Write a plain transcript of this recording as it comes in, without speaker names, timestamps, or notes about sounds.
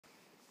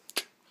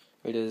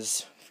It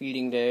is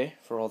feeding day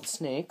for all the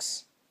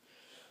snakes.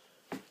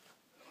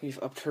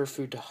 We've upped her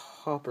food to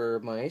hopper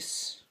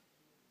mice.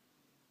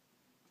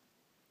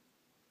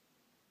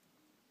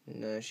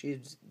 And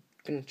she's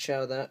gonna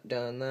chow that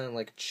down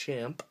like a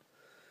champ.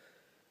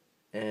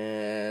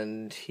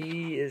 And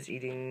he is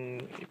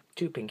eating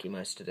 2 pinky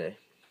mice today.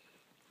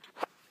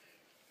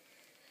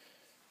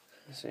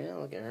 So yeah,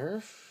 look at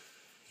her.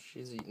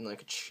 She's eating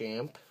like a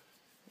champ.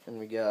 And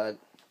we got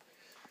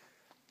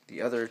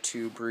the other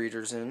 2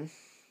 breeders in.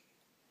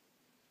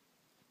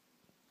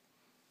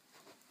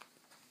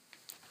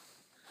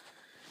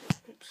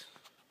 Oops,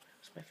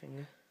 that's my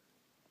finger.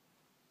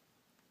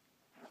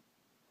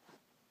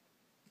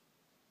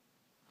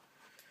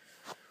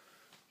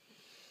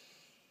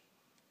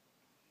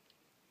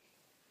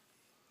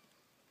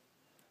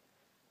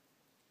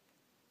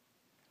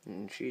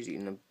 And she's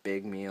eating a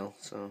big meal,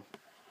 so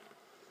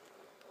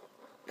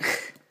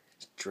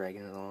just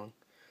dragging it along.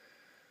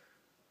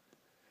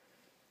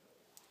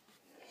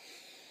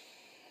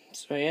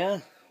 So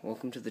yeah,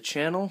 welcome to the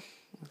channel.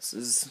 This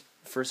is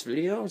the first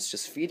video. It's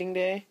just feeding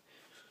day.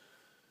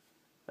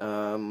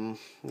 We're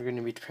going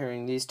to be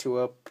pairing these 2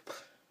 up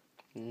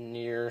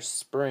near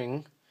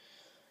spring,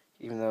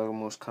 even though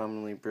most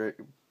commonly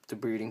the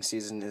breeding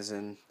season is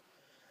in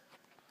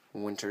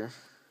winter.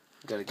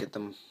 Got to get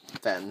them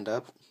fattened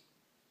up.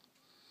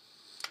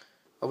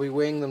 I'll be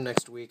weighing them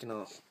next week, and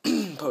I'll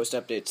post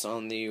updates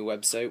on the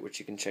website, which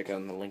you can check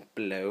out in the link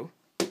below.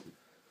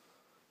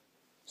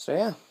 So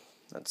yeah,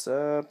 that's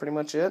pretty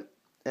much it,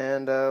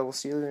 and we'll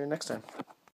see you next time.